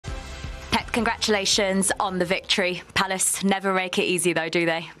Congratulations on the victory. Palace never make it easy though, do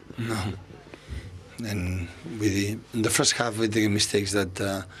they? No. And in the first half with the mistakes that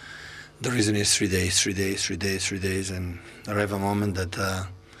the reason is 3 days, and I have a moment that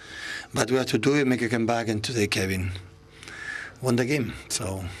but we had to do it, make a comeback, and today Kevin won the game.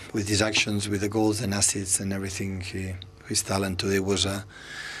 So with his actions, with the goals and assists and everything, his talent today was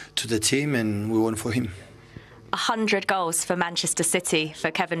to the team, and we won for him. 100 goals for Manchester City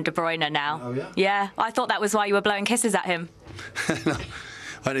for Kevin De Bruyne now. Oh, yeah? Yeah, I thought that was why you were blowing kisses at him. No.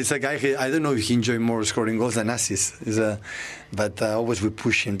 But it's a guy, I don't know if he enjoys more scoring goals than assists. But always we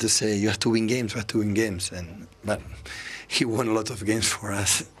push him to say, you have to win games, But he won a lot of games for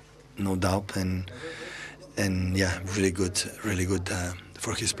us, no doubt. And yeah, really good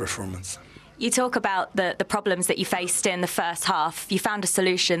for his performance. You talk about the problems that you faced in the first half. You found a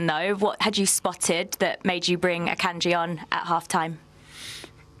solution, though. What had you spotted that made you bring Akanji on at half-time?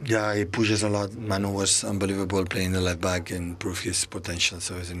 Yeah, he pushes a lot. Manu was unbelievable playing the left back and proved his potential.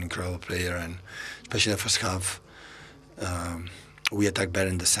 So he's an incredible player, and especially the first half, we attacked better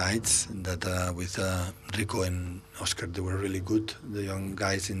in the sides. That with Rico and Oscar, they were really good. The young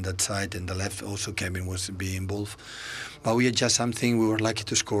guys in that side, and the left also Kevin was being involved. But we adjust something. We were lucky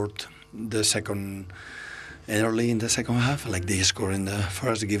to score the second early in the second half, like they scored in the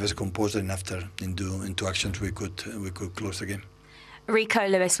first, give us composure, and after into actions we could close the game. Rico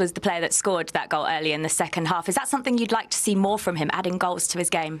Lewis was the player that scored that goal early in the second half. Is that something you'd like to see more from him, adding goals to his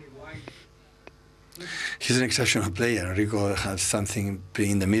game? He's an exceptional player. Rico has something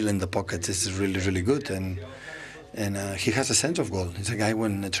in the middle, in the pockets. This is really good, and he has a sense of goal. He's a guy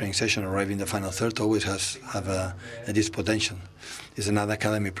when a training session arrives in the final third always have this potential. He's another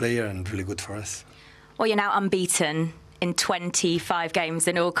academy player and really good for us. Well, you're now unbeaten in 25 games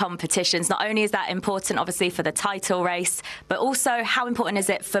in all competitions. Not only is that important, obviously, for the title race, but also how important is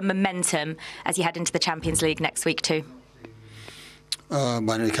it for momentum as you head into the Champions League next week too?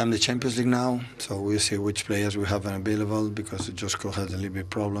 When we come to the Champions League now, so we'll see which players we have available, because Josko has a little bit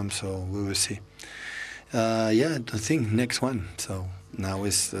problem, so we will see. Yeah, I think next one. So now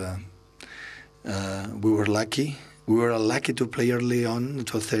is we were lucky. We were lucky to play early on at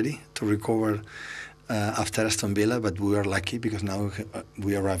 12:30 to recover after Aston Villa, but we were lucky because now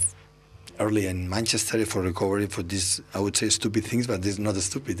we arrived early in Manchester for recovery for these, I would say, stupid things, but these are not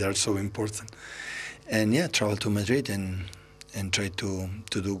stupid. They are so important. And yeah, travel to Madrid and try to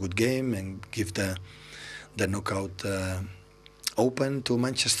do a good game and give the knockout open to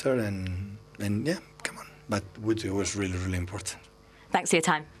Manchester and yeah, come on. But it was really important. Thanks for your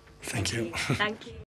time. Thank you. Thank you.